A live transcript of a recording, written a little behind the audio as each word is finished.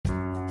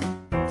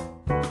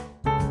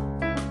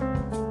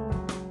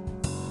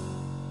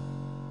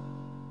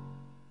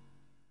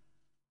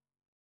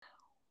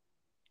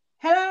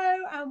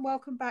and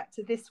welcome back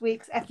to this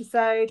week's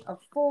episode of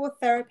Four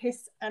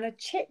Therapists and a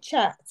Chit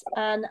Chat.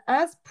 And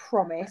as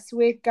promised,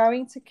 we're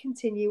going to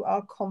continue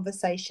our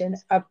conversation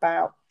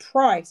about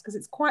price because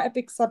it's quite a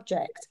big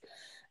subject.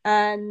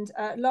 And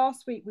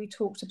last week we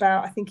talked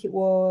about, I think it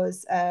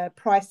was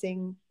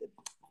pricing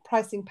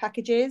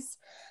packages.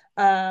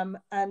 And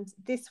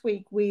this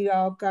week we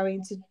are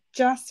going to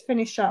just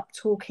finish up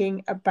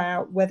talking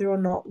about whether or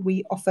not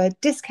we offer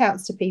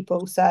discounts to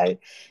people. So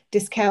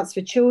discounts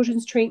for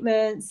children's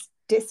treatments,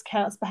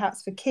 discounts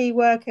perhaps for key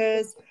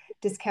workers,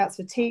 discounts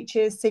for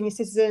teachers, senior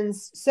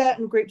citizens,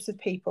 certain groups of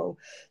people.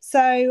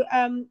 So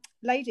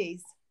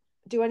ladies,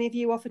 do any of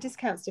you offer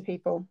discounts to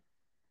people?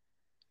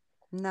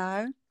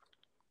 No.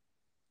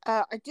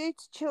 I do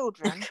to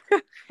children.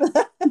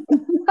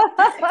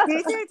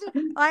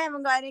 I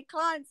haven't got any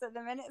clients at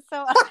the minute,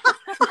 so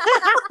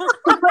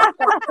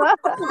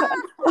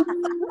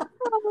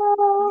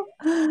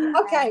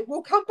Okay,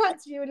 we'll come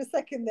back to you in a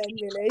second then,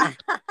 Lily.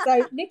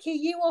 So Nikki,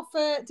 you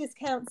offer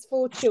discounts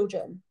for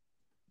children?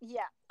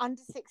 Yeah,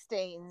 under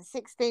 16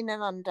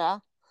 and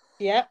under.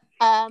 Yeah.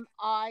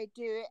 I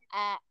do it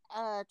at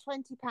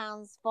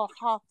 £20 for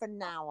half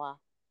an hour.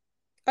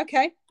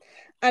 Okay.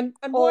 And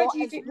why do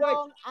you as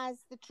long as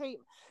the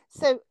treatment?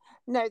 So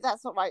no,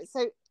 that's not right.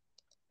 So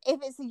if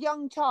it's a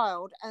young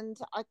child and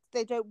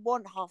they don't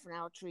want half an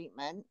hour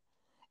treatment,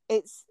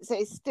 it's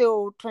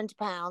still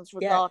 £20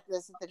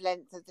 regardless of the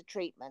length of the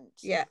treatment.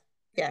 Yeah.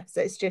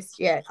 So it's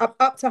just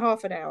up to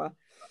half an hour.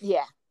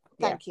 Yeah.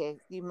 Thank you.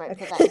 You might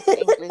put that into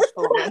English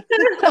for me.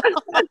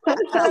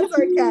 That's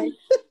okay.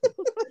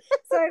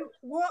 So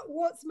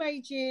what's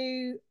made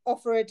you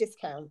offer a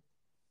discount?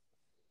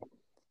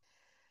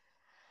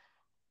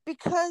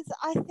 Because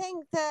I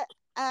think that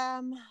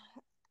I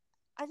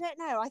don't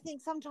know. I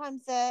think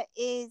sometimes there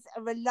is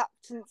a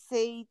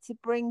reluctancy to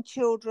bring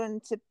children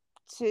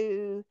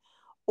to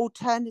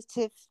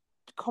alternative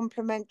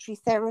complementary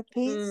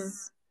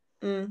therapies.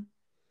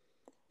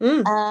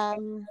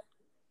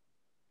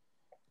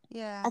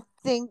 Yeah, I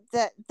think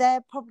that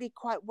they're probably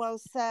quite well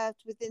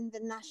served within the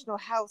National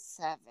Health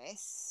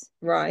Service,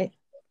 right?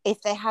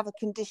 If they have a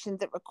condition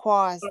that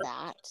requires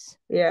that.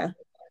 Yeah.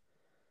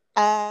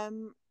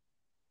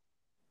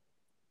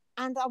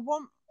 And I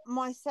want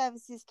my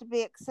services to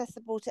be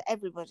accessible to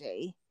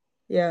everybody.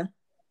 Yeah.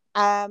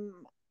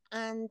 And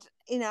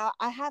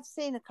I have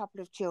seen a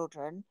couple of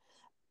children,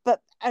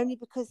 but only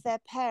because their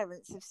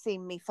parents have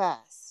seen me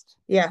first.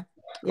 Yeah.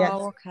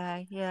 Oh,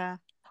 okay. Yeah.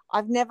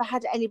 I've never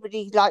had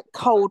anybody like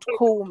cold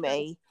call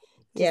me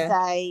to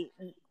say,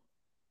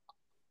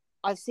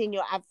 I've seen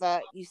your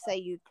advert, you say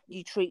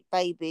you treat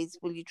babies,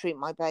 will you treat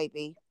my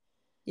baby?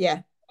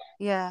 Yeah.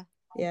 Well,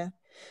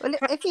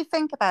 if you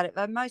think about it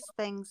though, most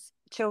things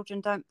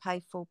children don't pay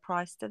full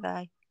price, do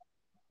they?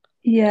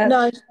 Yeah.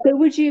 No. So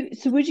would you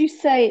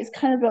say it's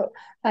kind of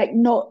like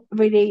not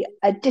really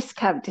a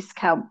discount,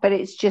 but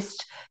it's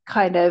just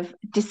kind of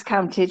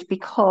discounted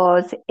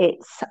because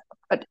it's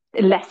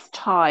less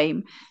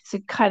time? So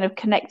kind of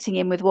connecting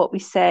in with what we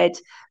said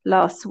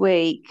last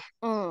week.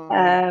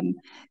 So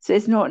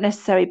it's not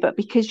necessary, but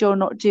because you're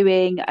not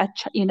doing a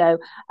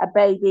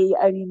baby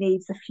only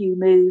needs a few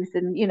moves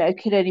and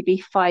could only be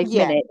 5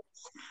 minutes.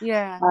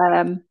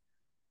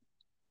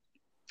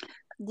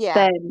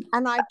 Then,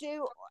 and I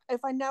do,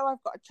 if I know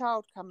I've got a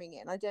child coming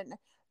in, I don't know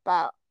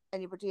about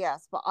anybody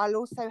else, but I'll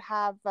also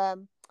have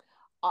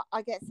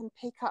I get some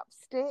pickup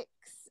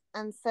sticks,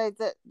 and so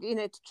that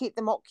to keep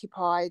them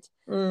occupied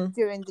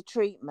during the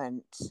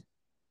treatment.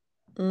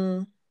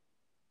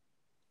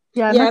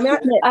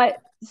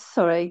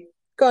 Sorry,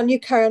 go on, you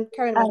carry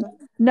on.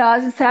 No, I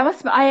was gonna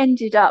say I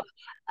ended up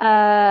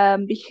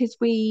because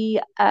we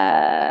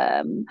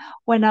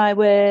when I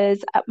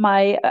was at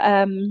my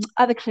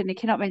other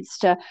clinic in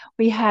Upminster,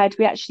 we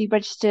actually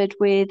registered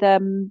with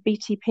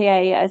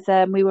BTPA as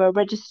we were a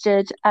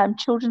registered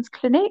children's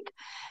clinic.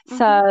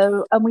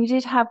 So and we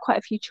did have quite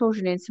a few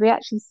children in, so we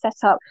actually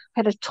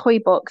had a toy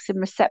box in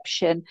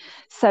reception,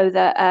 so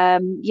that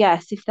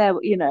yes, if there a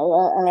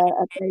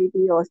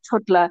baby or a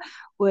toddler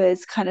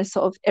was kind of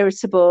sort of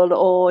irritable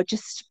or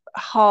just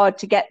hard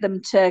to get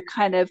them to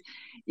kind of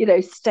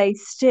stay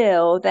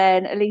still,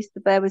 then at least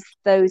there was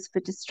those for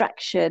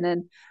distraction.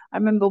 And I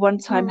remember one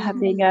time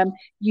having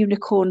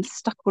unicorns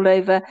stuck all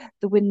over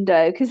the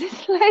window because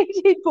this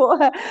lady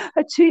brought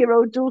her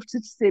 2-year-old daughter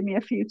to see me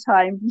a few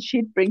times, and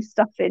she'd bring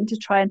stuff in to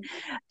try and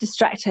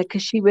distract her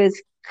because she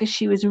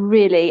was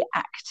really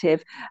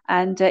active.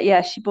 And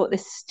she brought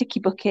this sticky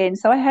book in,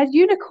 so I had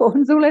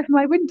unicorns all over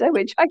my window,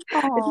 which I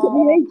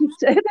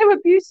they were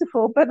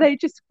beautiful, but they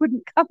just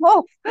wouldn't come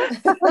off. I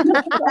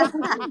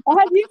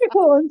had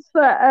unicorns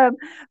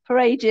for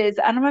ages.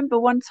 And I remember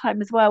one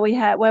time as well,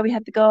 where we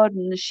had the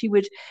garden, she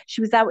was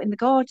out in the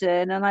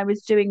garden, and I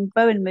was doing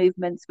Bowen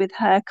movements with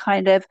her,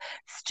 kind of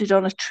stood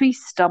on a tree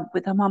stump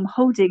with her mum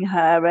holding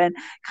her and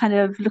kind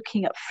of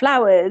looking at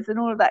flowers and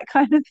all of that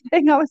kind of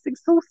thing. I was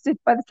exhausted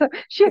by the time.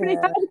 She only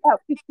had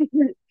about 15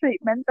 minutes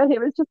treatment, but it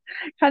was just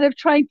kind of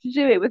trying to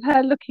do it with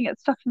her looking at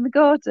stuff in the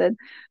garden.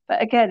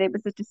 But again, it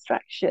was a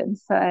distraction.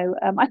 So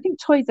I think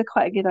toys are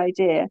quite a good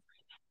idea.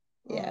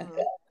 Yeah.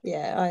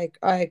 Yeah,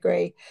 I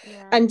agree.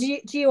 Yeah. And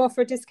do you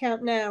offer a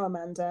discount now,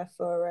 Amanda,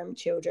 for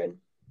children?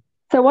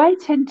 So I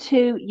tend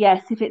to,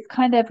 yes, if it's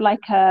kind of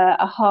like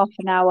a half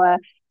an hour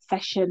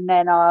session,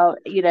 then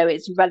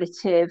it's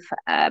relative.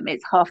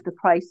 It's half the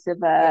price of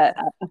Yeah.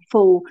 a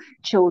full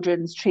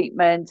children's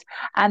treatment.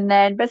 And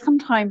then, but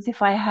sometimes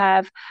if I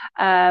have,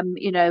 a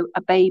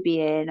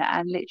baby in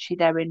and literally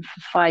they're in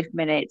for 5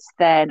 minutes,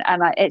 then,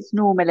 it's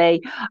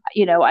normally,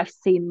 I've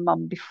seen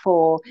mum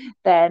before,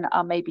 then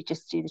I'll maybe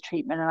just do the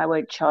treatment and I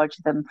won't charge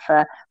them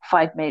for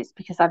 5 minutes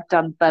because I've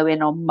done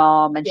Bowen on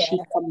mom and she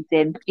comes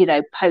in,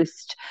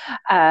 post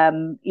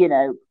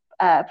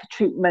for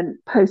treatment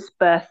post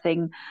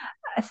birthing.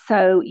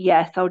 So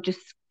yes, I'll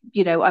just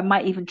I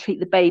might even treat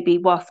the baby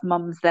whilst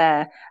mum's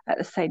there at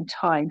the same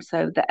time.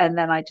 So that, and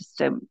then I just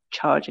don't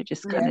charge. I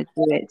just kind of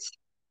do it.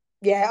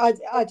 Yeah,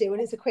 I do,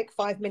 and it's a quick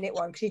 5 minute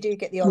one because you do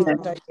get the odd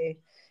one, don't you?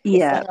 It's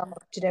Yeah. like, oh,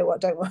 do you know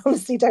what?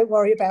 Honestly, don't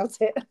worry about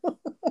it.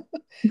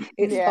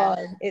 It's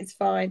fine. It's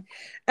fine.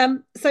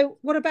 So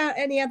what about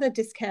any other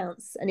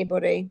discounts?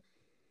 Anybody?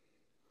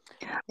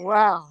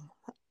 Well,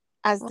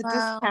 as the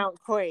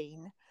discount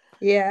queen.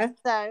 Yeah.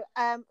 So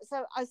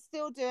I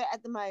still do it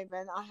at the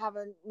moment. I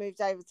haven't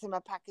moved over to my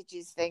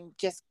packages thing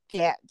just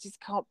yet. Just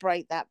can't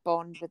break that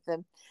bond with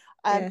them.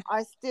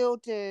 I still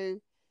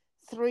do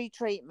 3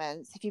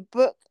 treatments. If you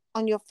book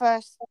on your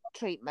first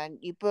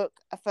treatment, you book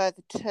a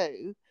further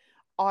 2,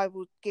 I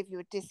will give you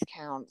a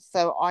discount.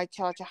 So I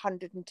charge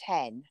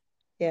 110.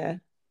 Yeah.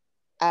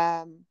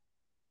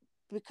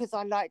 Because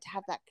I like to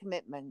have that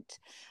commitment.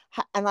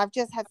 And I've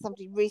just had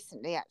somebody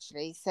recently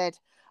actually said,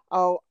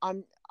 "Oh,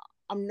 I'm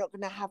not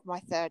going to have my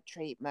 3rd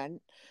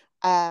treatment,"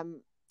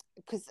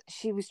 because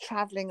she was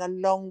traveling a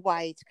long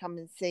way to come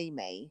and see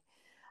me.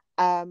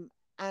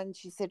 And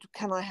she said,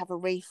 "Can I have a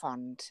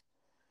refund?"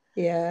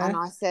 Yeah. And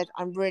I said,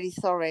 "I'm really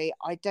sorry.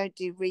 I don't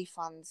do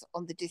refunds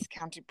on the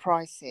discounted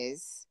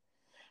prices,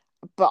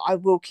 but I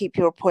will keep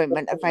your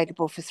appointment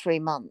available for 3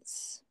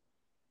 months."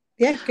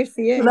 Yeah, good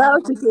for you. That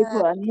was a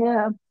good one.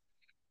 Yeah.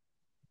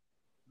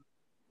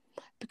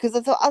 Because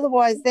I thought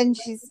otherwise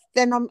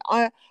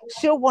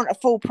she'll want a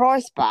full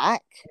price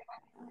back.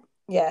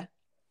 Yeah.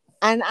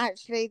 And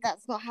actually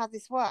that's not how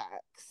this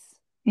works.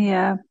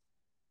 Yeah.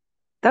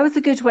 That was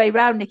a good way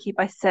round, Nikki,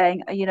 by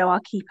saying, I'll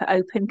keep it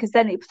open, because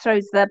then it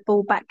throws the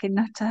ball back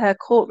into her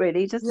court,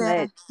 really, doesn't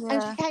it? Yeah.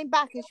 And she came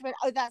back and she went,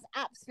 "Oh, that's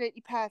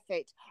absolutely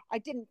perfect. I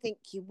didn't think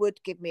you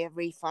would give me a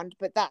refund,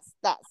 but that's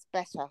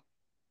better."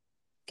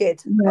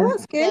 Good. Yeah. Oh,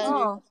 that's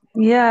good.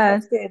 Yeah.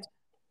 That's good.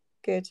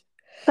 Good.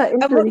 That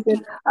is really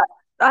good.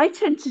 I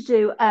tend to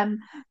do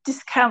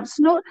discounts,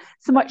 not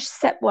so much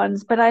set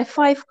ones, but if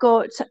I've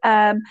got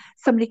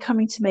somebody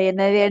coming to me and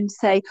they then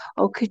say,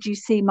 "Oh, could you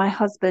see my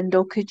husband,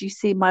 or could you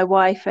see my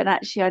wife, and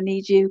actually I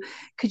need you,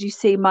 could you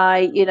see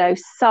my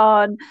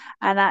son,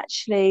 and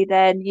actually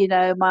then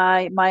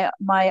my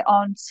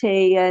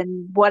auntie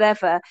and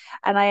whatever,"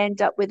 and I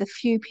end up with a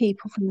few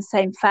people from the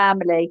same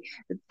family,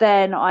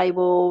 then I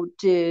will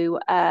do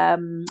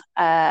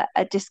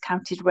a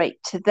discounted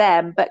rate to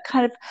them, but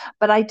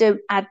I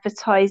don't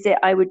advertise it.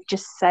 I would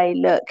just say,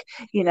 "Look,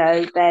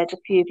 there's a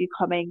few of you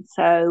coming,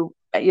 so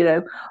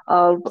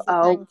I'll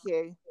thank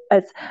you."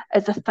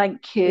 As a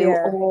thank you,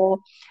 or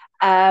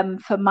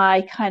for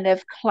my kind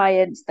of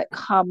clients that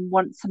come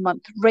once a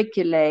month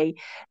regularly,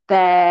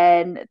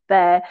 then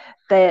they're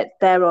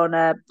on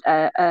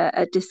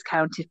a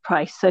discounted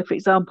price. So for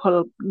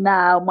example,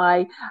 now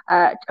my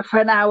for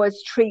an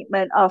hour's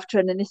treatment after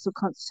an initial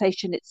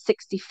consultation, it's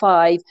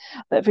 65,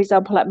 but for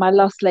example, like my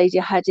last lady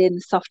I had in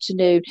this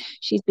afternoon,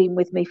 she's been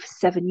with me for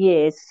 7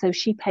 years, so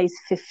she pays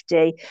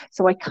 50.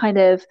 So I kind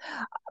of,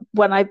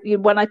 when I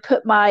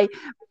put my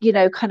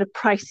kind of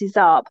prices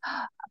up,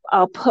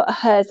 I'll put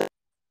hers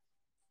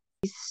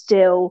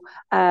still,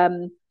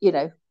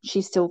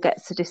 she still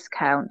gets a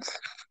discount.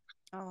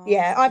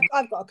 Yeah,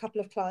 I've got a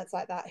couple of clients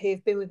like that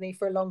who've been with me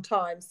for a long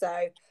time,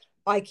 so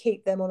I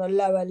keep them on a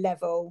lower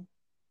level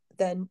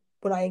than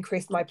when I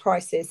increase my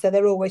prices, so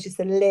they're always just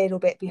a little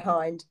bit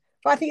behind.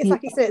 But I think it's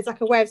like you said, it's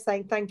like a way of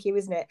saying thank you,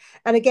 isn't it?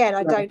 And again,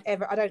 I don't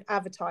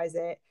advertise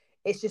it.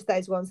 It's just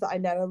those ones that I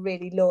know are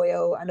really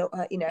loyal and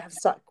have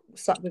stuck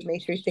with me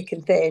through thick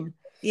and thin.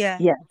 Yeah.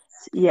 Yes.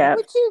 Yeah.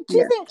 Would you do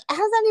you think,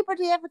 has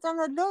anybody ever done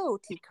a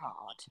loyalty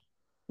card?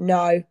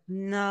 No.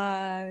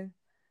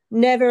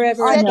 Never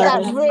ever. I said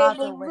that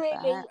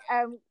really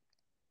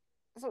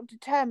sort of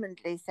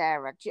determinedly,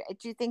 Sarah. Do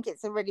you think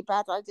it's a really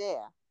bad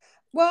idea?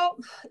 Well,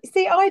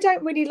 see, I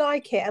don't really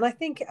like it, and I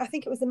think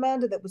it was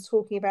Amanda that was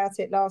talking about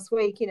it last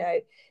week.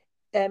 Oh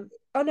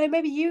no,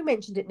 maybe you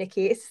mentioned it,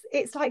 Nikki.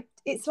 It's like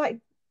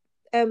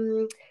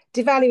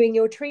devaluing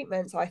your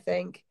treatments. I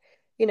think,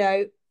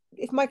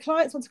 if my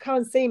clients want to come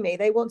and see me,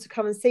 they want to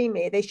come and see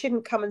me. They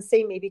shouldn't come and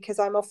see me because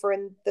I'm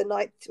offering the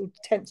 9th or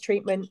 10th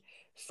treatment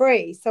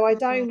free. So I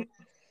don't.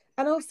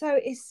 And also,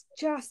 it's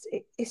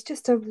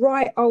just a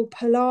right old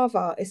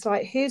palaver. It's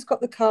like, who's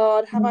got the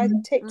card? Have I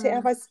ticked it?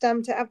 Have I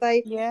stamped it? Have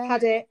they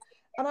had it?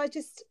 And I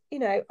just,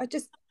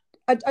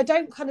 I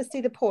don't kind of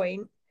see the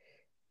point.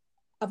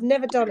 I've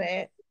never done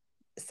it,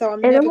 so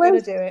I'm never going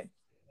to do it.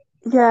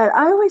 Yeah,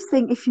 I always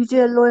think if you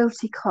do a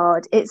loyalty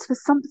card, it's for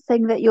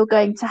something that you're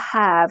going to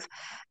have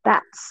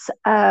that's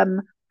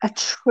a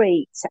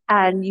treat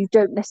and you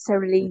don't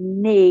necessarily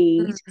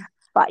need, Mm.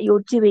 but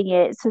you're doing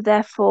it. So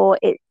therefore,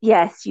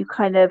 yes, you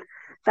kind of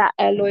that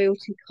a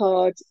loyalty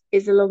card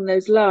is along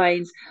those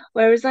lines.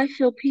 Whereas I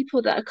feel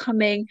people that are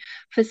coming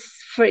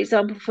for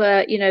example,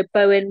 for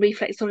Bowen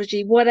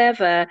reflexology,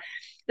 whatever,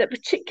 that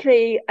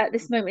particularly at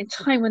this moment in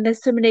time when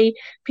there's so many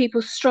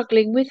people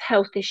struggling with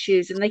health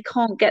issues and they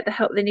can't get the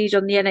help they need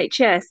on the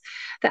NHS,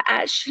 that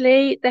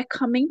actually they're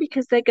coming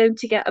because they're going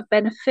to get a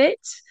benefit,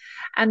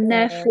 and Yeah.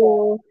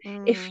 therefore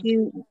if Mm.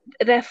 you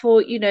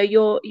therefore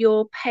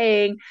you're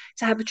paying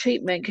to have a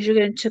treatment because you're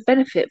going to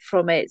benefit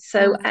from it.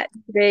 So Mm.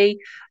 actually,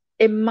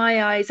 in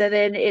my eyes, and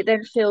then it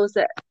then feels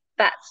that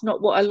that's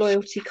not what a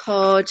loyalty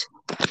card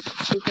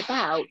is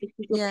about,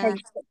 because you're Yeah, paying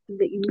for something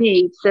that you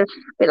need. So a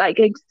bit like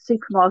going to the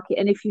supermarket,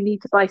 and if you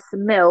need to buy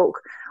some milk,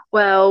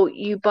 well,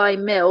 you buy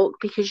milk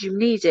because you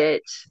need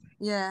it.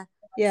 yeah.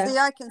 Yeah. See,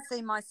 I can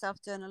see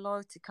myself doing a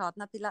loyalty card,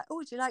 and I'd be like, "Oh,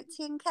 would you like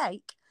tea and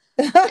cake?"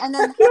 Yeah. And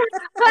then,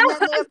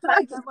 the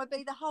appointment would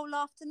be the whole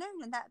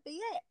afternoon, and that'd be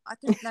it. I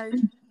don't know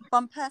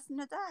one person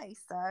a day,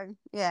 so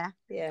yeah,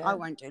 I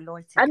won't do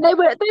loyalty And card. they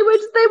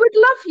would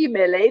love you,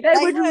 Millie. They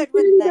They would would,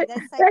 wouldn't they?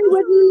 They'd say, they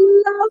would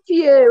 "Oh, love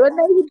you, and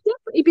they would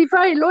definitely be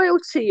very loyal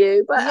to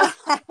you. But yeah."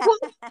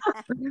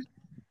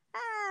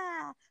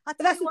 I'll But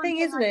tell that's you the one thing,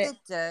 thing isn't I it? did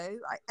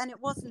do, and it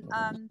wasn't.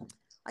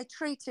 I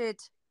treated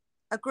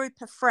a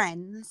group of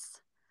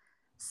friends,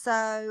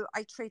 so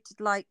I treated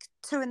like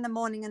 2 in the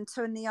morning and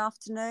 2 in the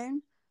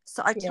afternoon.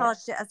 So I Yeah.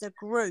 charged it as a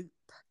group,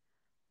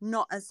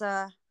 not as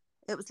a.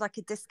 It was like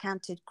a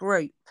discounted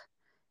group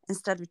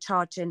instead of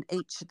charging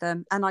each of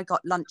them, and I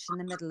got lunch in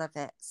the middle of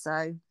it.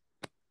 So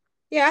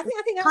Yeah, I think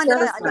that's kind of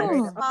nice like a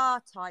little though. spa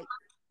type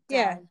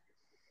Yeah. day.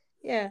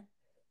 Yeah.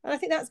 And I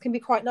think that can be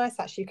quite nice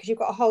actually, because you've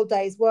got a whole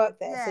day's work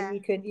there. So Yeah,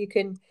 you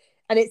can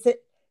and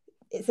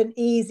it's an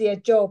easier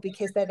job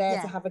because they're there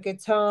to yeah, have a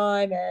good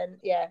time. And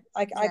yeah,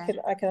 yeah.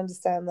 I can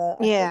understand that.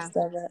 I can Yeah.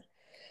 understand that.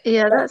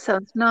 yeah, But that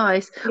sounds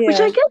nice. Which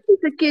I yeah. guess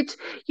is a good,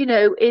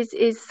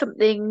 is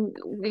something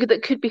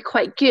that could be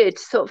quite good,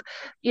 sort of,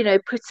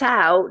 put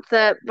out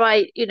that,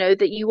 right,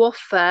 that you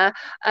offer,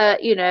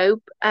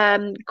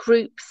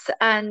 groups,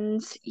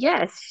 and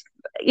yes,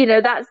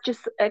 that's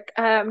just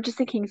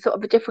thinking sort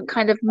of a different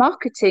kind of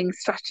marketing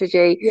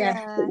strategy Yeah.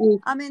 that Yeah, you,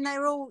 I mean, they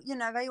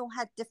all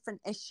had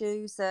different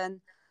issues,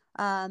 and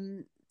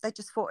they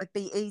just thought it'd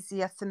be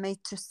easier for me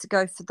just to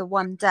go for the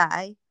one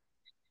day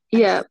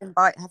and yeah. just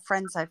invite her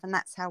friends over, and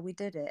that's how we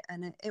did it,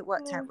 and it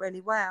worked Yeah. out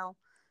really well.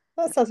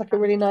 That sounds like a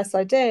really nice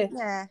idea.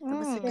 Yeah, it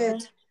was a Yeah,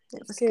 good. It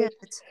that's was good.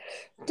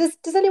 good.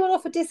 Does anyone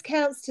offer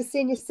discounts to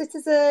senior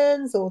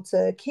citizens or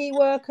to key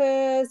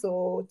workers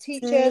or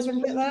teachers or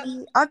anything like that?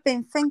 See, I've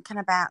been thinking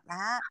about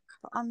that,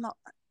 but I'm not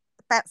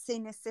about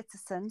senior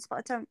citizens, but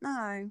I don't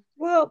know.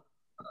 Well,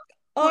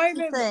 What I do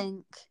you remember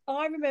think?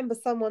 I remember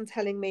someone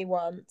telling me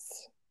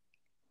once,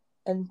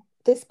 and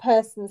this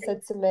person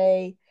said to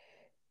me,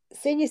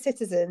 senior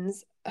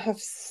citizens have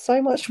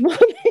so much money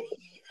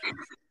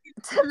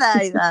Do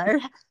they though?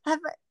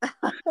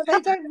 that they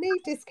don't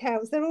need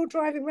discounts. They're all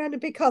driving around in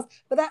big cars.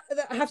 But that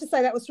I have to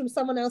say that was from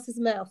someone else's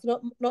mouth,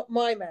 not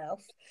my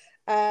mouth.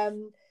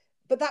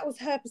 But that was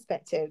her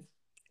perspective,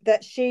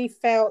 that she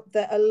felt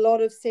that a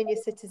lot of senior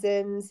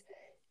citizens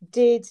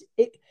did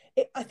it.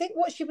 I think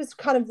what she was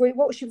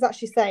what she was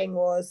actually saying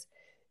was,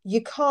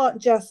 you can't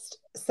just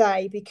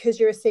say because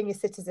you're a senior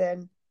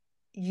citizen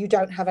you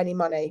don't have any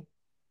money.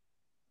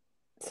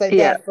 So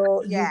Yeah.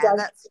 therefore, you Yeah, don't,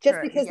 that's just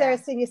true. because they're a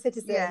Yeah, senior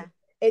citizen, yeah,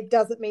 it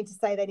doesn't mean to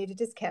say they need a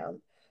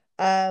discount.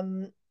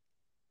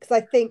 Because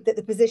I think that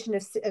the position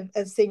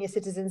of senior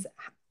citizens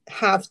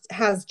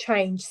has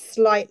changed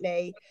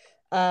slightly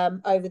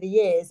over the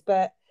years.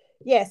 But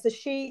yeah, so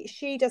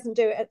she doesn't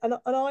do it, and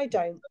I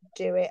don't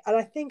do it, and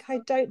I think I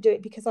don't do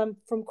it because I'm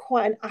from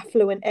quite an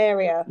affluent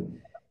area.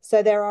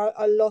 So there are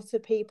a lot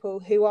of people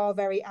who are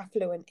very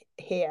affluent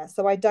here.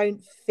 So I don't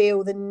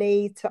feel the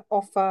need to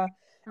offer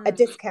a mm.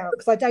 discount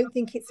because I don't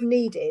think it's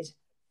needed.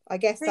 I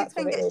guess Do you that's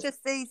what think it it's is.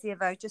 just easier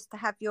though, just to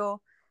have your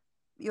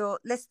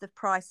list of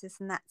prices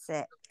and that's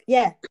it?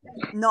 Yeah.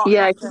 Not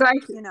Yeah, have because to, I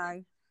you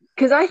know.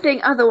 because I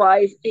think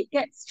otherwise it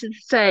gets to the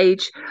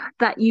stage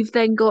that you've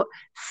then got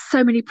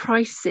so many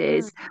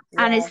prices, Mm,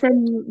 and Yeah. it's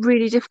then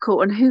really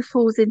difficult on who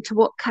falls into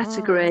what Mm.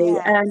 category.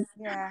 yeah, And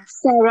yeah.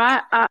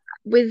 Sarah,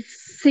 with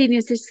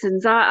senior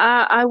citizens,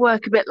 I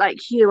work a bit like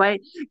you. I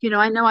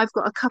know I've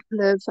got a couple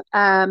of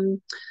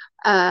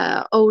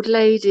old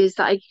ladies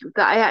that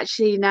I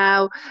actually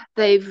now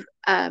they've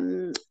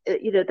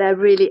they're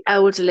really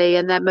elderly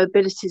and their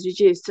mobility is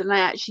reduced, and I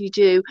actually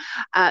do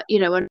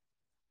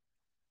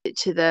it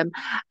to them,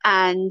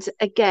 and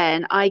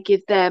again I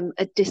give them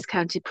a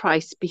discounted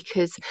price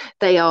because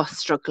they are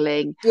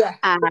struggling, Yeah.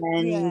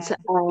 and Yeah,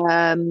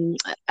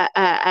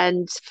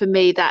 and for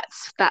me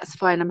that's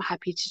fine. I'm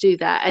happy to do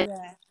that. And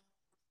yeah,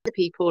 the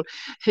people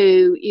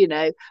who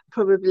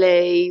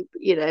probably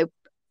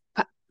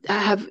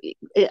have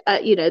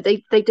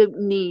they don't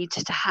need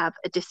to have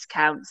a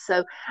discount.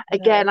 So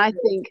again, I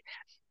think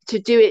to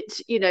do it,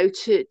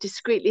 to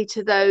discreetly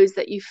to those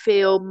that you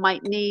feel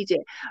might need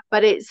it.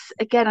 But it's,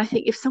 again, I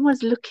think if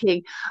someone's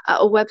looking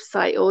at a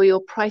website or your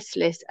price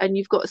list and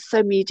you've got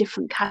so many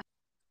different categories,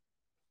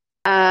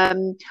 I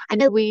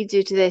know we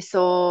did this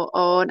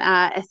on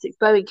our Essex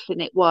Bowen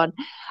Clinic one,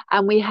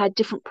 and we had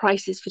different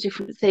prices for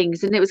different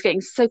things, and it was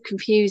getting so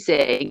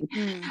confusing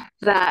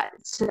that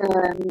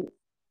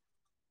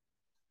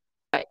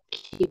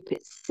keep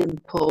it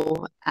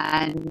simple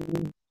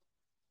and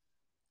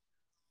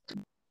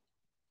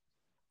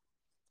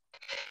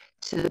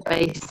to the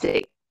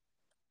basic,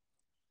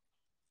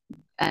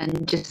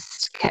 and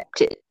just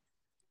kept it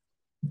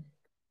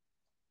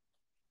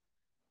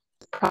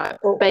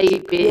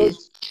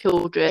babies,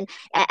 children,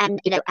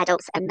 and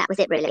adults, and that was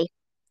it really.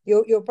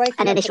 You're breaking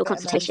an up initial a bit,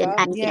 consultation,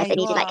 Amanda. and if they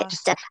needed like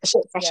just a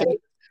short session.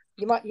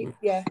 You might,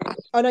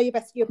 Oh no, you're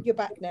back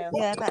now.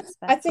 Yeah, that's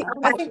better. I think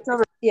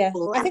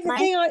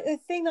the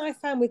thing that I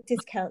found with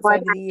discounts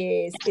over the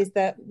years is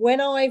that when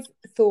I've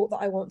thought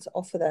that I want to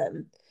offer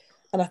them,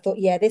 and I thought,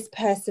 this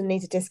person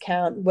needs a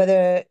discount,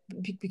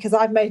 because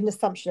I've made an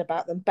assumption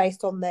about them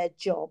based on their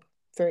job,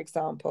 for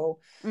example,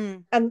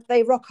 and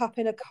they rock up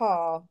in a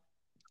car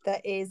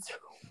that is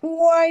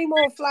way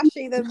more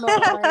flashy than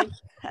mine,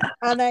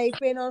 and they've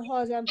been on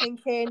holiday, I'm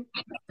thinking,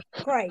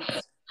 great,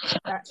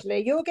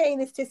 actually, you're getting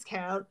this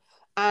discount,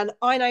 and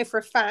I know for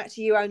a fact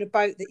you own a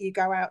boat that you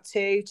go out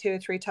to 2 or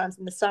 3 times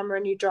in the summer,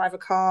 and you drive a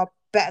car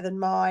better than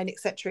mine,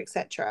 etc.,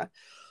 etc.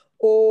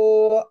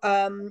 Or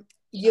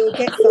you'll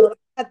get someone.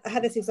 I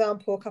had this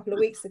example a couple of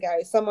weeks ago,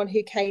 someone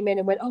who came in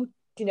and went, oh,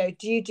 do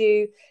you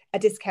do a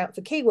discount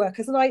for key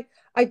workers? And I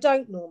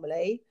don't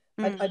normally.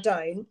 I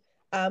don't.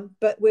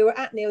 But we were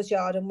at Neil's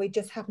Yard, and we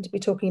just happened to be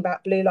talking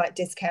about blue light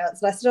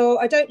discounts. And I said, oh,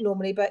 I don't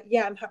normally, but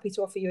I'm happy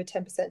to offer you a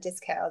 10%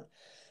 discount.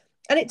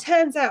 And it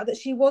turns out that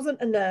she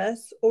wasn't a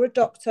nurse or a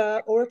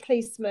doctor or a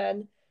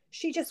policeman.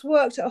 She just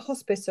worked at a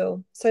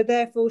hospital. So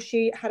therefore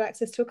she had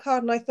access to a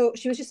card. And I thought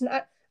she was just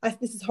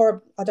this is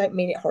horrible. I don't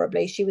mean it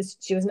horribly. She was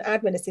an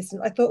admin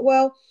assistant. I thought,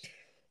 well,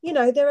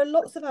 there are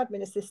lots of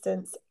admin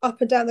assistants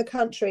up and down the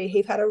country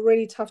who've had a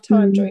really tough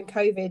time during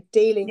COVID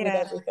dealing with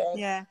everything.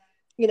 Yeah.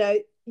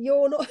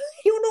 You're not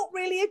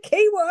really a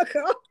key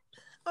worker.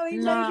 I mean,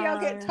 maybe I'll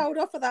get told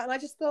off for that. And I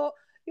just thought,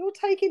 you're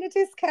taking a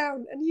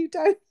discount and you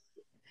don't,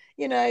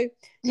 Yeah,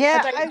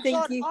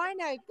 I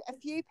know a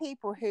few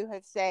people who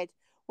have said,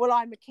 well,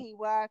 I'm a key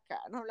worker.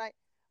 And I'm like,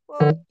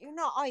 well, you're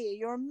not, are you?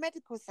 You're a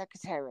medical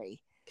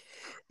secretary.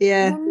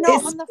 Yeah. You're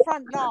not on the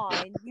front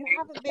line. You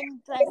haven't been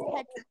dressed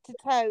head to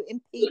toe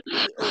in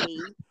PPE.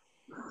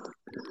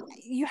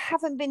 You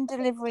haven't been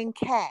delivering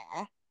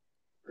care.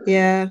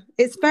 Yeah,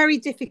 it's very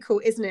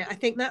difficult, isn't it? I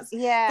think that's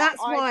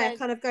why I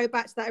kind of go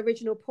back to that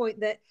original point,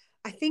 that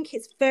I think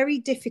it's very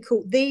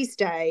difficult these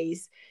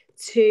days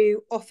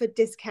to offer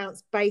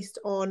discounts based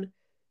on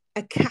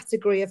a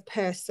category of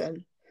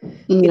person.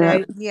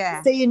 Senior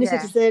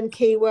citizen,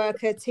 key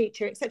worker,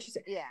 teacher,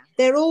 etc.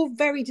 They're all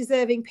very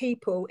deserving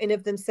people in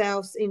of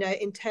themselves, in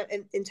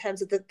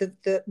terms of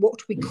the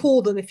what we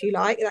call them, if you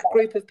like, that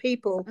group of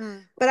people.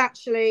 But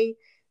actually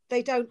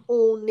they don't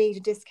all need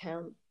a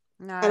discount.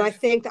 No. And I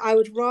think that I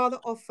would rather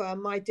offer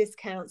my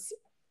discounts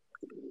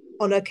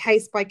on a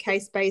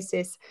case-by-case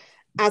basis,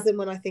 as and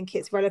when I think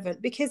it's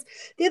relevant. Because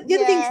the other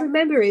thing to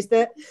remember is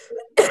that,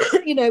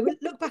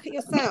 look back at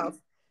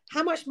yourself.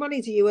 How much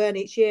money do you earn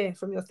each year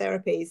from your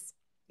therapies?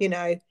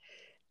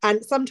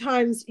 And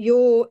sometimes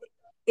you're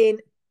in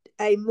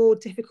a more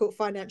difficult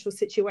financial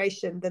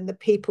situation than the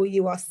people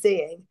you are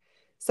seeing.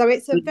 So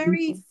it's a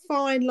very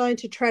fine line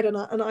to tread on.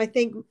 And I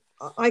think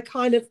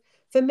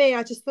for me,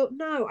 I just thought,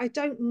 no, I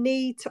don't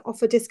need to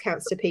offer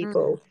discounts to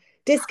people.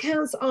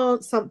 Discounts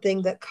aren't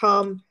something that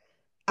come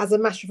as a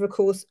matter of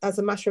course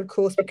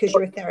because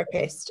you're a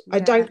therapist. I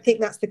don't think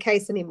that's the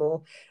case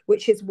anymore,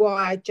 which is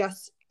why I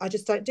just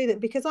don't do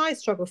that, because I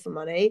struggle for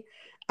money,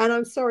 and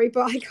I'm sorry,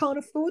 but I can't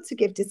afford to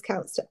give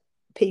discounts to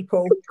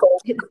people.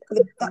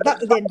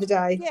 That's at the end of the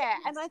day. Yeah,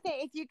 and I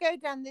think if you go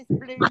down this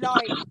blue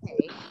light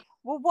thing,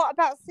 well, what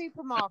about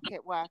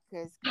supermarket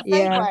workers? Because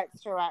they work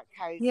throughout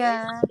COVID.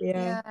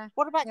 Yeah.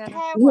 What about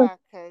care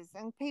workers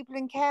and people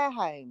in care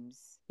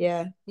homes?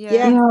 Yeah.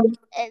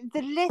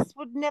 The list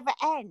would never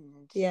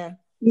end. I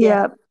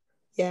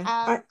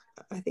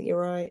think you're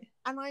right.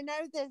 And I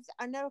know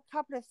a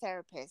couple of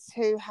therapists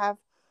who have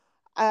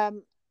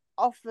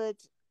offered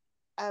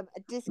a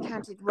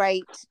discounted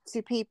rate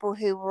to people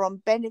who were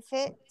on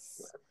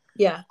benefits.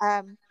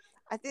 I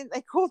think they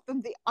called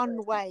them the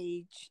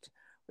unwaged,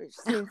 which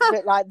seems a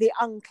bit like the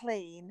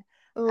unclean.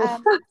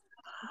 But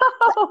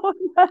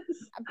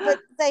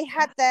they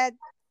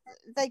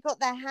got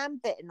their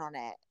hand bitten on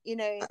it,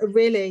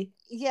 Really?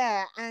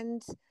 Yeah,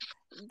 and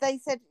they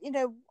said,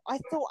 I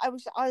thought I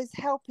was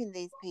helping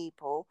these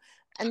people,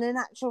 and in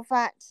actual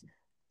fact,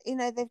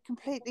 they've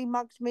completely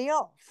mugged me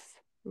off.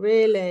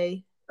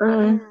 Really?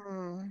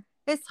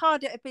 It's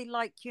hard. It'd be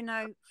like,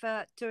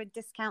 for doing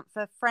discount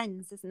for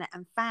friends, isn't it,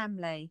 and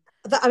family.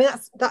 That's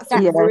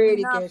a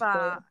really good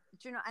point.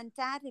 do you know? And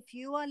Dad, if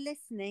you are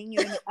listening,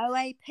 you're in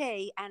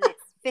OAP, and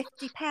it's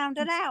 £50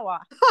 an hour.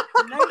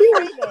 No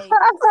freebie.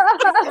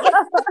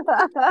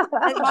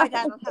 My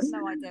dad will have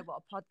no idea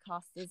what a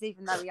podcast is,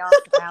 even though he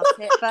asked about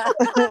it. But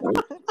you know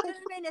what I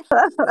mean?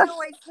 We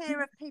always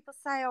hear of people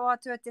say, "Oh, I'll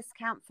do a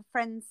discount for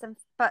friends,"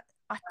 but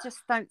I just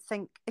don't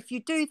think if you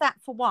do that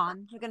for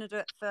one, you're going to do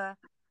it for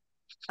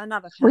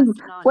another person.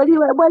 When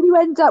you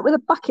end up with a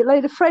bucket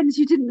load of friends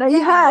you didn't know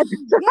you had.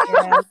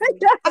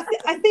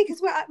 I think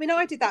as well. I mean,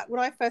 I did that when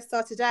I first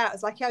started out.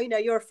 It's like, oh, you know,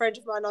 you're a friend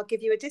of mine, I'll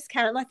give you a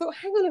discount. And I thought,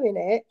 hang on a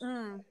minute,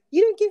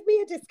 you don't give me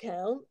a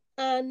discount,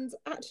 and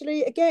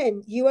actually,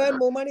 again, you earn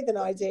more money than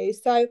I do.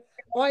 So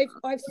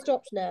I've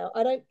stopped now.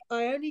 I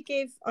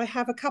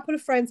have a couple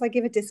of friends I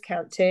give a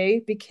discount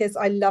to because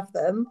I love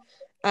them.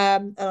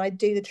 And I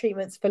do the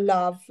treatments for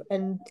love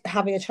and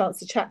having a chance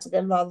to chat to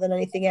them rather than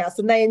anything else.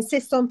 And they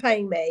insist on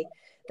paying me.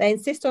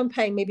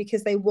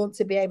 Because they want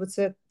to be able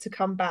to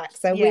come back.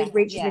 So we've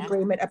reached an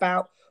agreement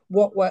about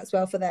what works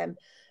well for them.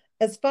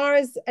 As far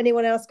as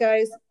anyone else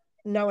goes,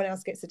 no one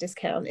else gets a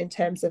discount in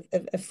terms of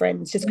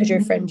friends. Just because you're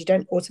a friend, you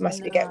don't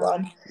automatically get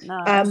one.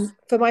 No.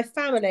 For my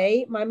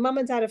family, my mum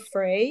and dad are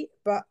free,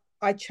 but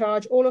I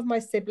charge all of my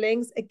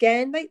siblings.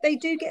 Again, they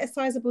do get a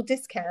sizable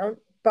discount,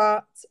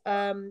 but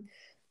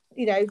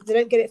you know, they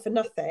don't get it for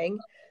nothing,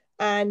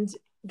 and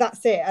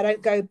that's it. I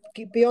don't go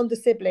beyond the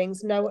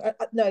siblings. No,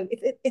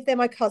 if they're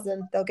my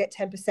cousin, they'll get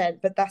 10%,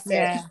 but that's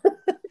it.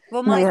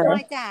 Well,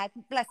 my dad,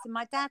 bless him,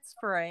 my dad's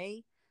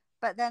free,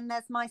 but then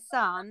there's my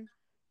son.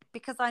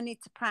 Because I need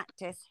to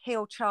practice,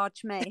 he'll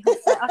charge me. He'll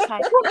say,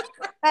 okay,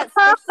 that's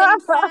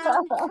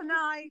 £15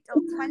 tonight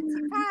or £20,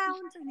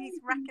 and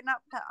he's racking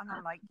up that, and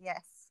I'm like,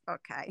 yes,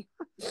 okay.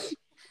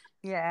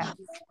 Yeah.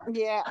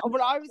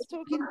 Well, I was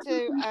talking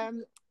to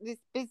this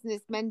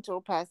business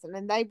mentor person,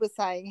 and they were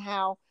saying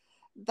how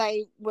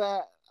they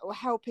were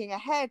helping a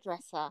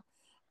hairdresser,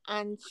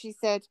 and she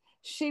said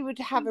she would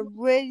have a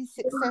really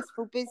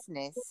successful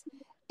business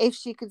if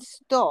she could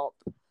stop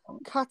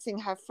cutting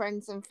her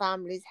friends and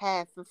family's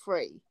hair for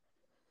free,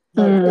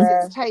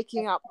 because it's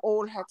taking up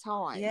all her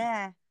time.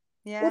 Well,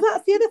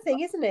 that's the other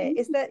thing, isn't it?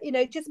 Is that, you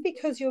know, just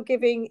because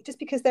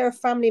they're a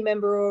family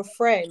member or a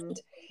friend,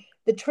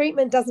 the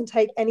treatment doesn't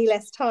take any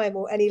less time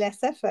or any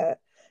less effort.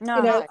 No.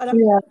 You know, and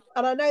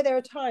I know there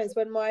are times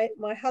when my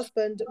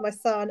husband, my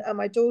son, and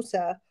my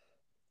daughter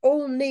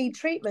all need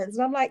treatments,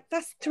 and I'm like,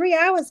 that's 3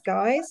 hours,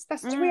 guys.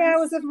 That's 3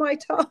 hours of my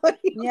time.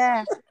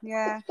 Yeah.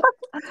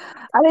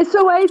 And it's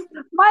always,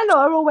 my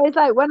lot are always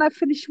like, when I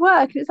finish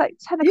work, it's like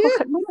 10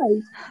 o'clock at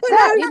night.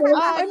 I'm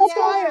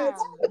tired.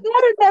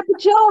 They're in their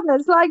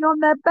pajamas, lying on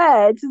their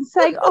beds and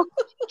saying, oh,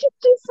 could you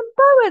just do some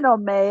Bowen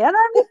on me? And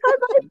I'm just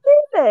like,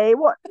 really?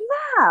 What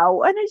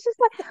now? And it's just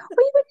like, well,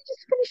 you only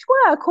just finished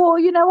work, or,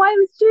 you know, I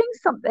was doing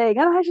something.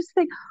 And I just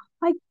think,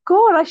 my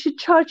God, I should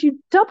charge you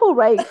double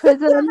rate for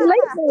the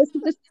lateness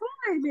of the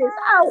time. It's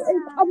out.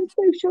 It's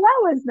unsocial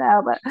hours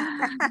now. But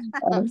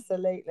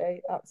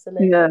absolutely.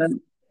 Yeah.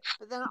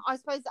 But then I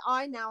suppose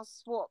I now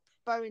swap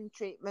Bowen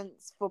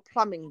treatments for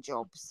plumbing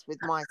jobs with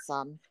my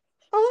son.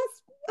 Oh,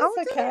 that's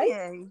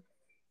okay.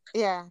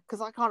 Yeah, because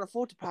I can't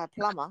afford to pay a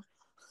plumber.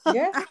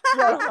 Yeah,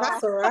 well,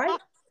 that's all right.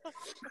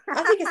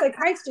 I think it's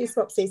okay to do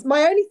swapsies.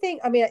 My only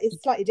thing, I mean,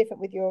 it's slightly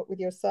different with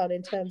your son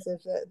in terms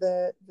of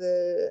the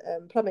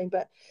plumbing,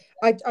 but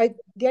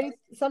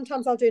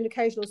sometimes I'll do an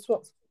occasional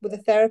swap with a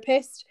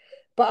therapist,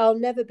 but I'll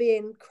never be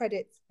in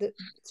credit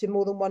to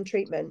more than one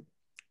treatment.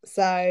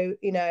 So,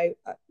 you know,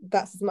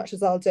 that's as much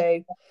as I'll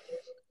do.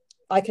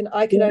 I can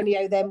only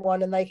owe them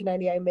one, and they can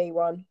only owe me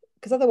one,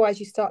 because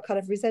otherwise you start kind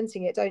of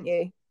resenting it, don't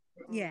you?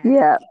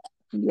 Yeah.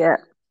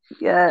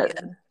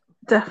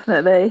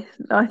 Definitely.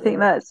 I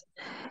think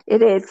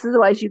it is.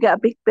 Otherwise you get a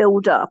big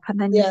build up, and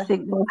then you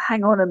think, well,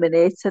 hang on a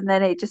minute, and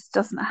then it just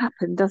doesn't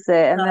happen, does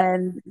it? And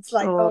then it's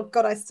like, oh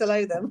God, I still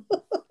owe them.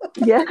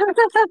 Yeah.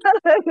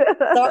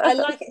 So I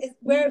like it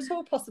where it's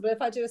all possible.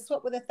 If I do a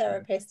swap with a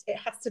therapist, it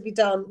has to be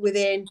done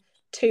within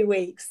 2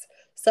 weeks,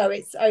 so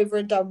it's over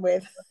and done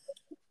with.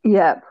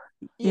 Yeah,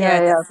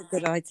 that's a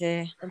good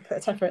idea. And put a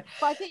time for it.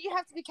 But I think you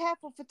have to be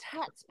careful for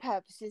tax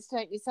purposes,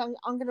 don't you? So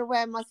I'm going to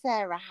wear my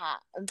Sarah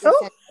hat and be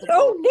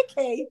sensible.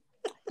 Nikki.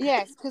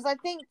 Yes, because I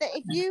think that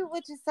if you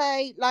were to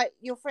say, like,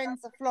 your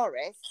friend's a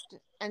florist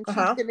and she's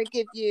going to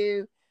give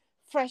you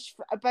fresh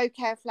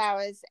bouquet of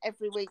flowers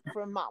every week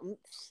for a month,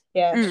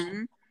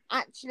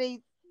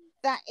 actually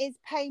that is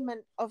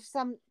payment of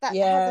some that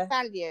has a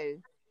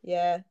value.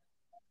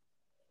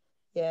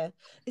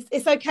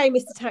 It's okay,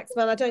 Mr.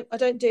 Taxman. I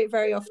don't do it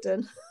very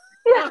often.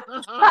 Yeah.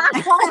 It's not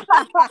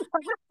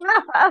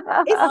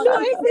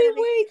every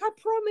week, I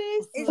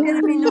promise. He's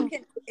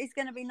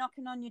going to be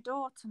knocking on your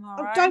door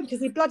tomorrow. Oh, don't, because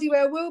he bloody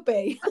well will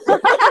be. I'm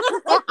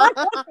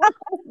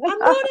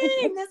not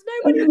in. There's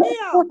nobody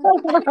here.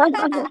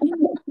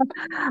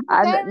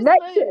 And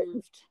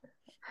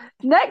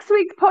next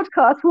week's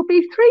podcast will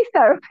be 3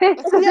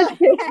 therapists.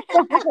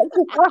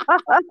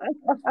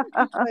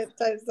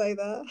 Don't say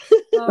that.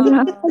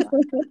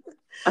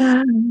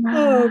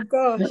 Oh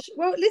gosh.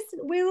 Well, listen,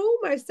 we're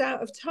almost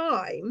out of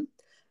time.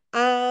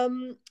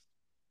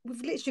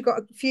 we've literally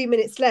got a few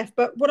minutes left,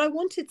 but what I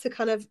wanted to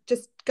kind of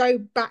just go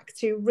back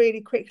to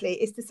really quickly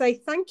is to say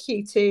thank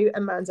you to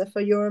Amanda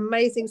for your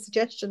amazing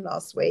suggestion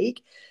last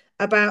week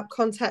about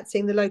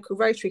contacting the local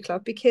Rotary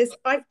Club, because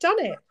I've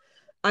done it.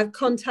 I've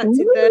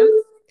contacted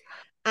them,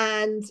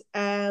 and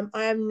I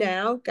am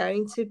now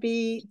going to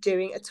be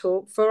doing a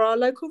talk for our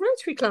local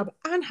Rotary Club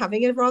and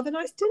having a rather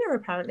nice dinner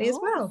apparently as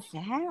well.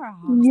 Sarah.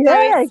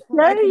 Yeah,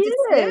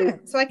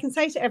 So I can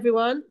say to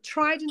everyone,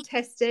 tried and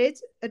tested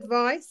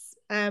advice.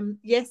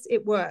 Yes,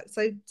 it works.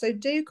 So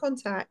do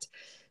contact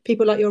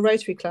people like your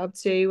Rotary Club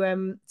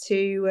to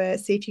see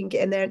if you can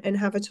get in there and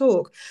have a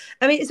talk.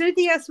 I mean, is there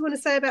anything else you want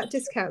to say about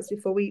discounts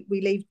before we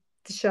leave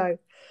the show?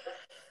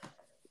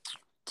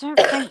 Don't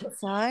think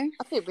so. I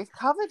think we've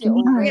covered it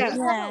already, Yeah.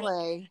 haven't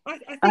we? I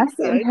think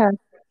so. we have.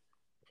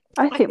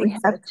 I think we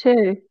have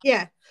too.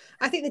 Yeah,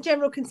 I think the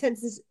general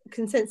consensus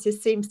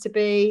seems to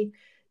be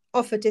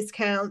offer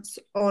discounts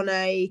on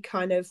a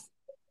kind of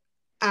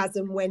as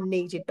and when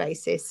needed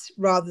basis,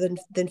 rather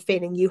than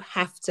feeling you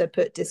have to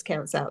put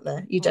discounts out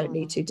there. You don't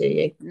need to, do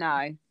you?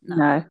 No.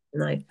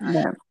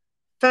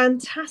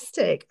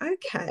 Fantastic.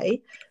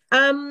 Okay.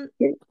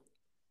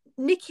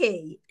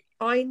 Nikki,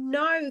 I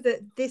know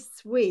that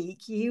this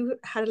week you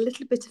had a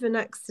little bit of an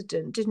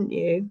accident, didn't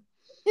you?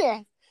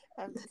 Yeah.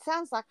 It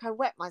sounds like I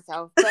wet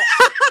myself, but no,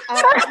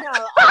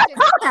 I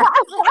didn't.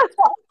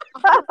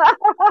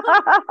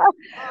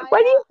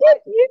 Well, you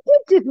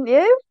did, didn't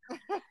you? I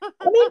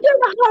mean,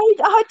 don't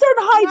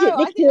hide it,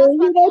 Nikki. I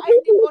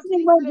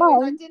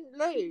didn't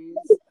lose.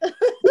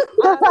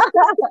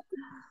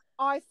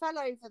 I fell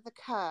over the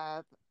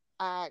curb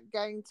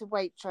going to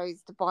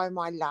Waitrose to buy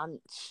my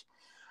lunch,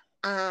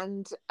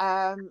 and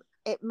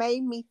it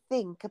made me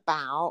think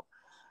about,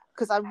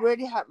 because I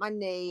really hurt my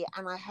knee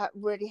and I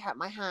really hurt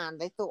my hand.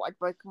 They thought I'd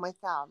broken my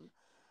thumb.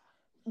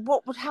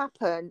 What would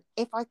happen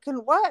if I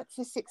couldn't work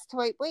for 6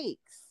 to 8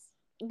 weeks?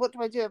 What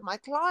do I do with my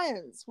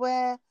clients?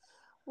 I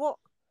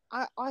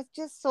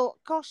just thought,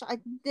 gosh,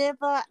 I'd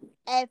never,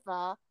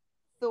 ever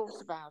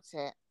thought about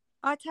it.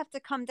 I'd have to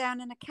come down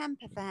in a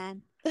camper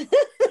van.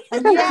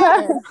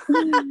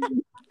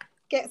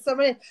 Get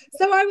someone in.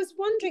 So I was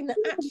wondering that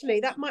actually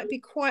that might be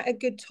quite a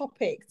good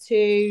topic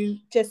to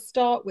just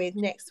start with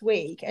next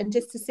week, and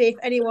just to see if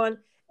any of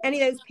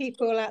those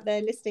people out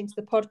there listening to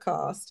the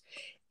podcast,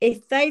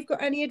 if they've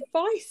got any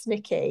advice,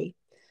 Nikki.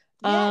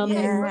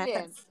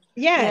 Brilliant.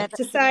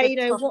 To say,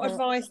 what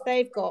advice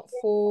they've got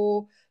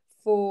for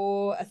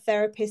a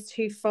therapist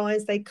who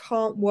finds they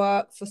can't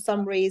work for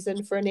some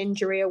reason, for an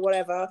injury or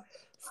whatever,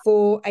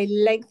 for a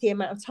lengthy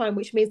amount of time,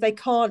 which means they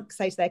can't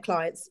say to their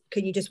clients,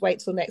 can you just wait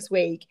till next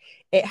week?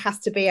 It has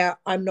to be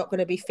I'm not going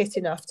to be fit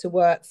enough to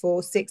work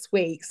for 6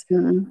 weeks.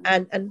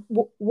 And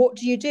what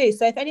do you do?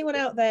 So if anyone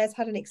out there has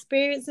had an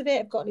experience of it,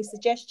 have got any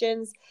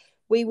suggestions,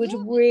 we would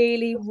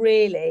really,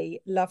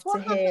 really love to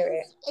hear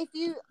it.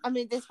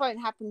 This won't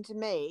happen to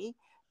me,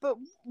 but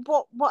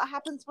what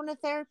happens when a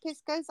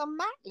therapist goes on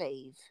mat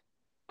leave?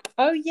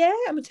 Oh yeah,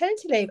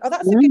 maternity leave. Oh,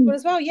 that's a good one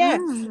as well. Yeah.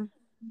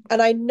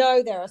 And I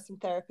know there are some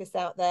therapists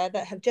out there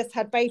that have just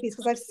had babies,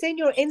 because I've seen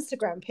your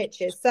Instagram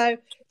pictures. So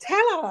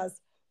tell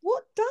us,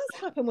 what does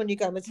happen when you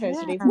go on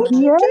maternity leave? What do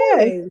you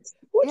do?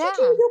 What do you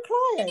do with your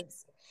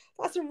clients?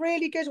 That's a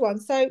really good one.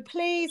 So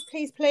please,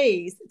 please,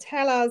 please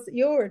tell us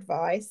your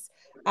advice,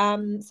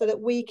 so that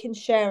we can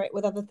share it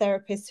with other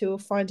therapists who will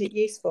find it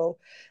useful.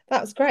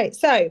 That was great.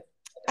 So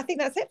I think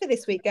that's it for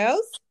this week,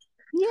 girls.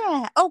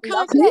 Yeah. Oh, can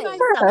I just say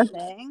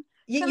something?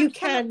 You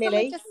can,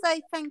 Millie. Can I just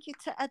say thank you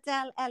to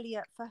Adele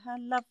Elliott for her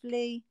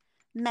lovely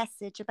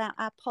message about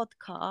our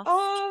podcast.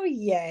 Oh,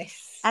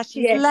 yes. As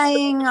she's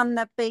laying on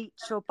the beach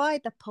or by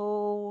the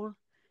pool,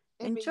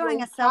 enjoying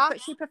herself,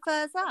 but she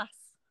prefers us.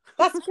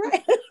 That's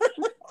great.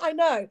 I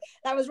know.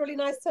 That was really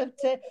nice to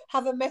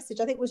have a message.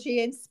 I think, was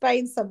she in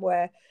Spain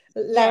somewhere,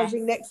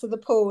 lounging next to the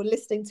pool,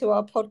 listening to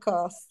our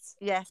podcasts?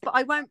 Yes, but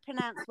I won't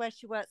pronounce where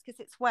she works because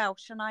it's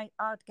Welsh and I'd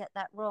get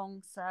that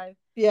wrong. So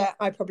yeah,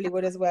 I probably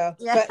would as well.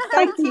 But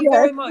thank you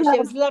very much. It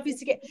was lovely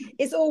to get.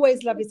 It's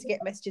always lovely to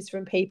get messages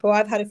from people.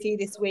 I've had a few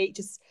this week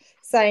just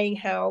saying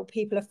how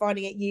people are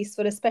finding it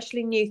useful,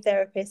 especially new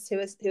therapists who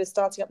are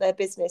starting up their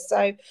business.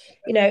 So,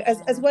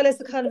 as well as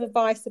the kind of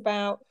advice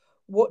about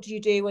what do you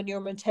do when you're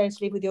on maternity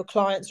leave with your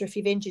clients, or if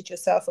you've injured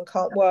yourself and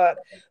can't work,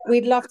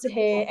 we'd love to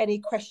hear any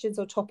questions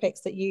or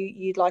topics that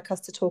you'd like us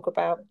to talk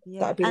about.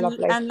 That'd be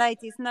lovely. And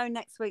ladies, know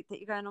next week that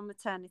you're going on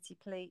maternity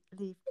leave,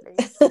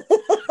 please. Well,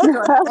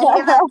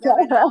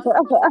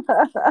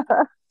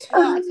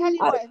 I tell you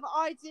what, if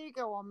I do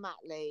go on mat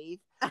leave,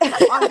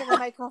 I'm going to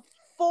make a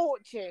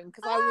fortune,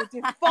 because I will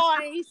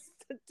defy.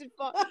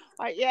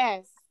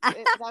 Yes, that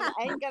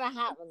ain't going to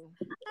happen.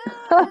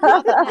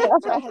 Mother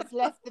Nature has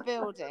left the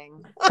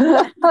building.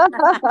 And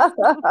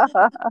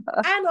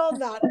on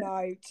that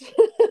note,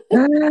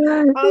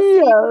 I'll see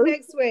you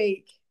next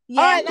week.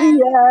 Yeah. All right, then.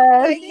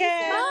 Take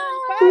care.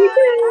 Bye.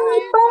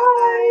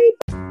 Bye.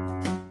 Bye.